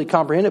just fully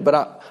comprehend it,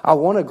 but I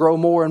want to grow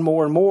more and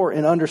more and more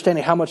in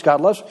understanding how much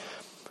God loves me.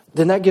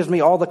 Then that gives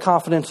me all the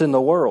confidence in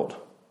the world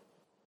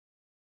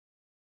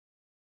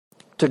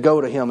to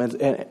go to Him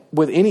and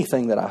with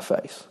anything that I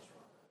face.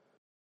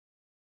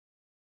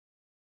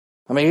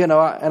 I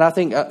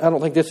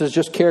don't think this is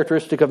just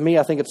characteristic of me.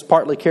 I think it's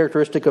partly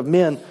characteristic of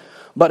men.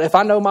 But if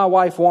I know my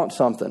wife wants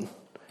something,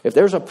 if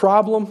there's a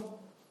problem,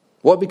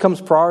 what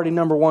becomes priority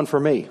number one for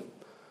me?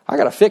 I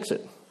got to fix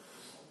it.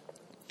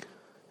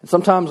 And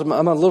sometimes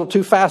I'm a little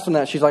too fast on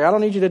that. She's like, I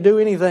don't need you to do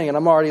anything. And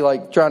I'm already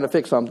trying to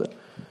fix something.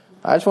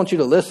 I just want you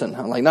to listen.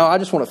 I'm like, no, I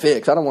just want to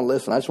fix. I don't want to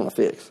listen. I just want to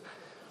fix.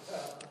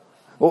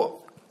 Well,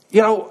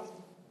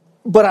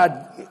 but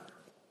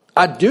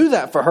I do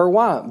that for her.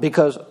 Why?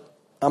 Because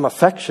I'm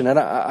affectionate.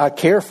 I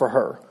care for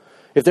her.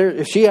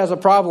 If she has a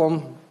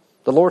problem,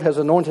 the Lord has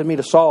anointed me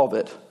to solve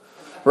it.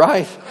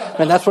 Right?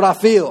 And that's what I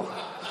feel.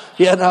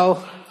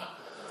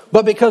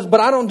 But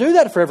I don't do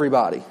that for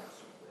everybody.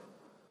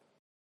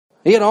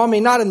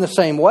 Not in the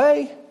same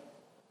way.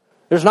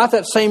 There's not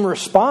that same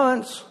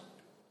response.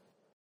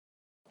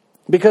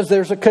 Because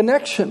there's a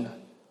connection.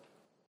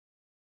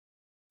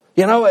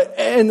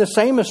 And the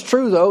same is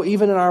true, though,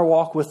 even in our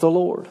walk with the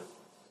Lord.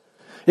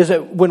 Is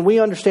that when we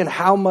understand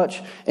how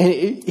much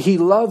He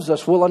loves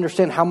us, we'll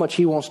understand how much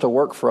He wants to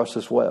work for us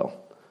as well.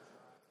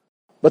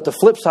 But the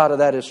flip side of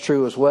that is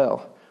true as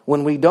well.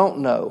 When we don't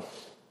know,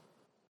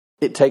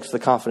 it takes the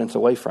confidence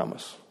away from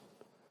us.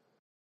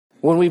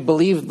 When we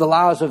believe the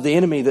lies of the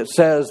enemy that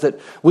says that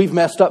we've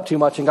messed up too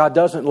much and God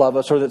doesn't love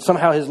us, or that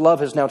somehow His love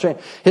has now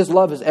changed. His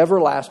love is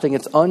everlasting.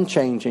 It's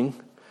unchanging.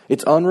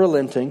 It's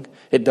unrelenting.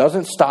 It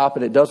doesn't stop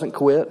and it doesn't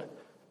quit.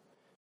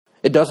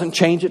 It doesn't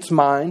change its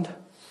mind.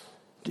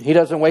 He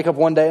doesn't wake up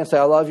one day and say,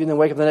 I love you, and then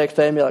wake up the next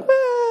day and be like,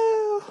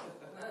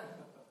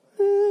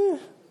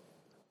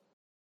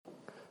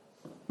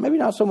 maybe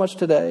not so much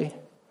today.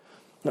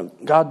 No,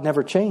 God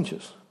never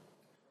changes.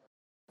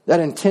 That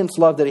intense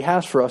love that He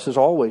has for us is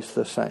always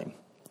the same.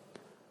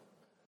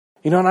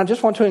 And I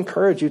just want to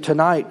encourage you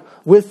tonight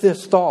with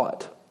this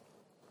thought.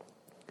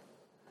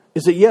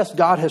 Is that yes,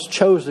 God has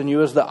chosen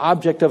you as the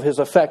object of His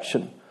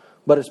affection,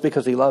 but it's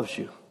because He loves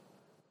you.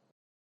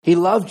 He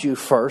loved you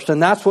first,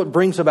 and that's what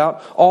brings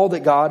about all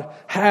that God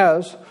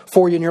has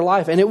for you in your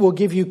life. And it will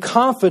give you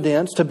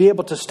confidence to be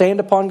able to stand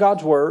upon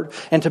God's word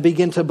and to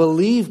begin to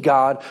believe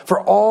God for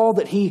all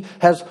that He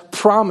has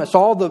promised.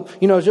 All the,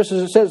 just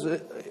as it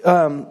says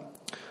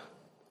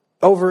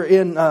over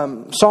in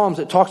Psalms,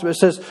 it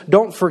says,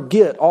 don't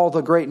forget all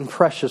the great and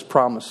precious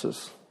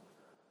promises.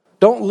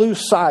 Don't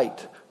lose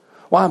sight.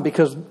 Why?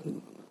 Because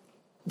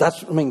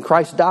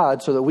Christ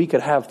died so that we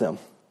could have them.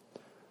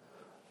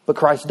 But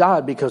Christ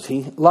died because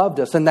He loved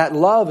us. And that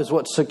love is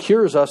what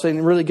secures us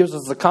and really gives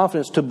us the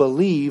confidence to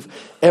believe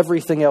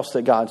everything else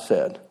that God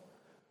said.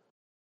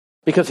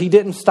 Because He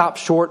didn't stop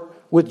short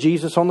with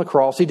Jesus on the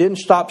cross. He didn't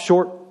stop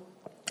short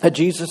at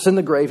Jesus in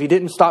the grave. He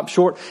didn't stop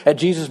short at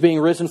Jesus being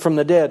risen from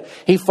the dead.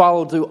 He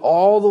followed through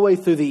all the way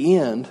through the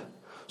end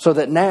so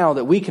that now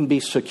that we can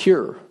be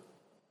secure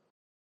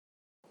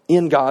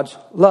in God's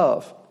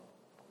love.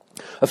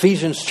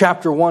 Ephesians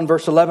chapter 1,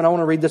 verse 11. I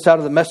want to read this out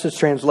of the Message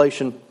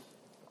translation.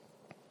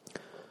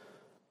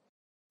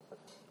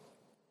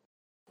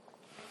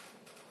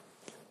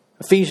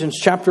 Ephesians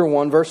chapter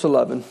 1, verse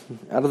 11,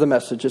 out of the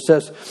Message. It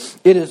says,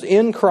 "It is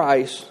in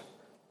Christ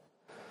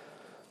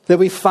that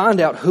we find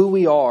out who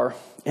we are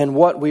and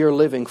what we are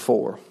living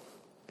for."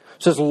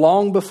 It says,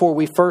 long before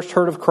we first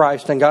heard of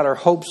Christ and got our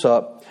hopes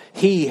up,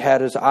 He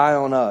had His eye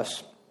on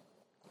us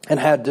and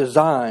had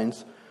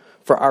designs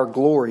for our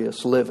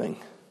glorious living.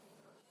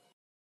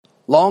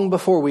 Long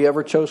before we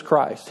ever chose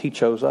Christ, He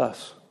chose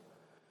us.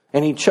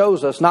 And He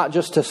chose us not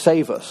just to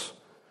save us.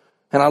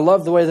 And I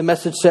love the way the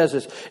Message says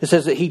this. It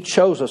says that He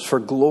chose us for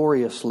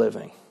glorious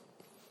living,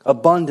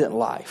 abundant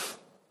life.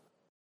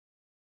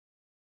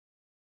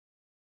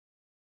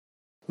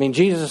 I mean,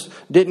 Jesus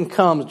didn't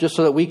come just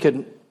so that we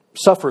could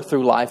suffer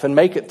through life and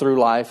make it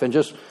through life and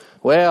just,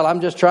 well, I'm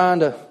just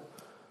trying to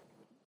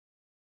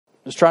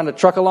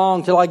truck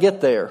along till I get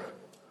there.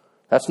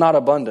 That's not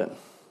abundant.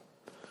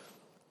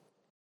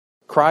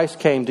 Christ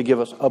came to give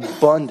us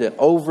abundant,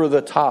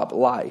 over-the-top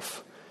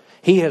life.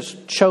 He has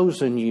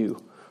chosen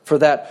you for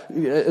that,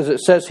 as it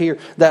says here,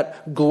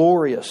 that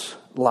glorious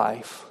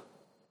life.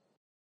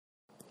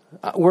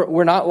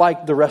 We're not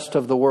like the rest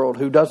of the world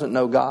who doesn't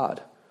know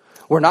God.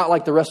 We're not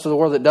like the rest of the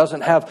world that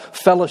doesn't have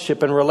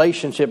fellowship and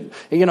relationship.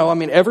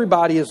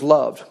 Everybody is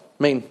loved.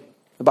 The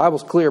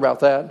Bible's clear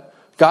about that.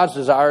 God's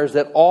desire is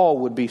that all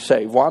would be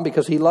saved. Why?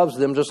 Because He loves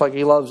them just like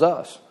He loves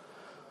us.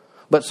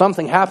 But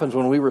something happens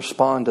when we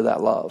respond to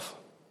that love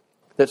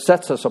that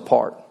sets us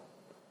apart.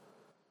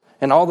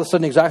 And all of a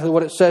sudden, exactly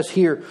what it says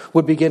here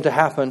would begin to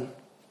happen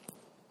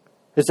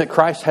is that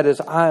Christ had His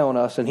eye on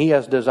us and He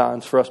has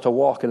designs for us to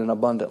walk in an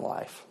abundant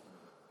life.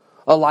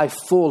 A life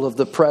full of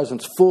the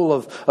presence, full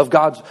of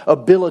God's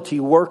ability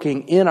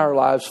working in our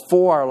lives,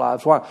 for our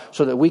lives. Why?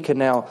 So that we can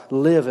now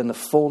live in the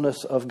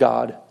fullness of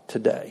God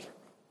today.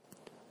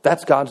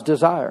 That's God's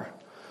desire.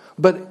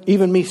 But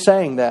even me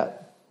saying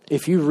that,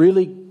 if you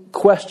really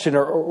question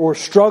or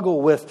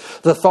struggle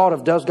with the thought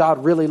of, does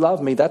God really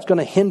love me? That's going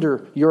to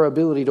hinder your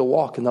ability to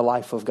walk in the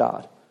life of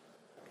God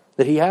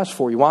that He has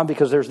for you. Why?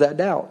 Because there's that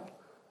doubt.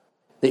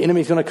 The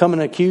enemy's going to come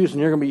and accuse,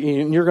 and you're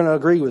going to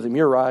agree with him.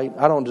 You're right.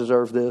 I don't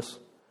deserve this.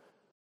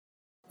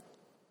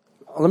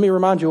 Let me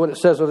remind you what it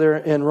says over there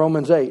in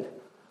Romans 8.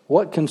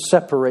 What can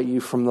separate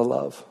you from the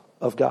love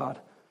of God?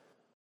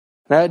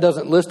 Now, it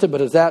doesn't list it, but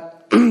is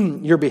that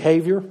your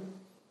behavior?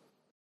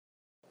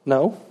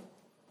 No.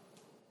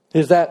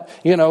 Is that,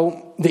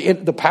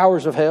 the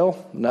powers of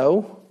hell?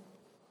 No.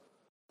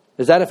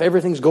 Is that if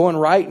everything's going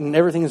right and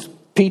everything's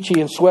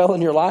peachy and swell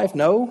in your life?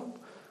 No.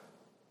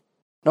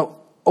 No.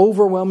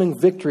 Overwhelming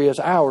victory is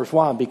ours.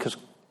 Why? Because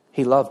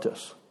He loved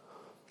us.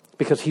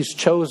 Because He's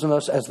chosen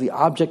us as the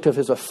object of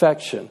His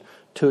affection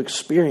to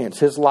experience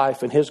His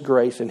life and His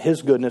grace and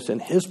His goodness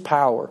and His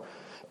power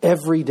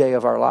every day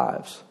of our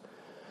lives.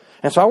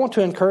 And so I want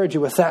to encourage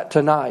you with that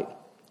tonight.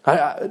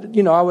 I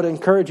would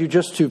encourage you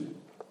just to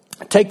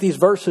take these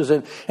verses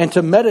and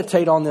to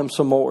meditate on them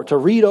some more, to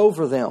read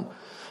over them,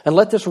 and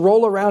let this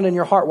roll around in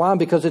your heart. Why?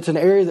 Because it's an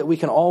area that we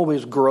can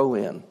always grow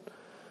in.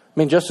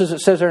 Just as it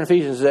says there in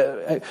Ephesians,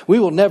 that we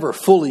will never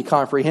fully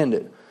comprehend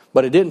it.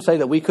 But it didn't say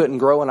that we couldn't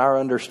grow in our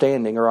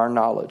understanding or our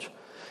knowledge.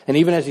 And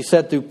even as He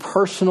said, through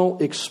personal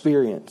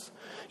experience.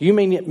 You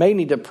may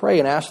need to pray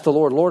and ask the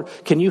Lord,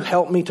 can you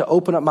help me to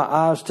open up my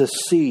eyes to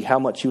see how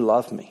much you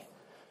love me?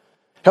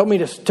 Help me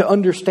to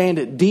understand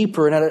it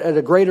deeper and at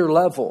a greater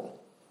level.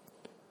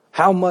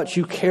 How much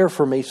you care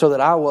for me so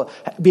that I will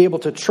be able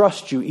to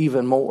trust you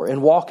even more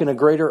and walk in a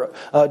greater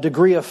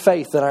degree of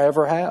faith than I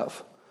ever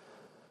have.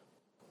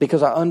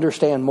 Because I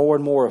understand more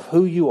and more of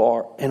who you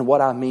are and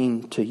what I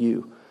mean to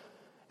you.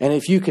 And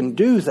if you can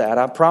do that,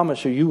 I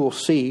promise you will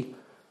see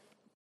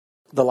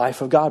the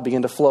life of God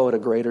begin to flow at a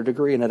greater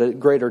degree and at a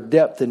greater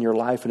depth in your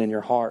life and in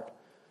your heart.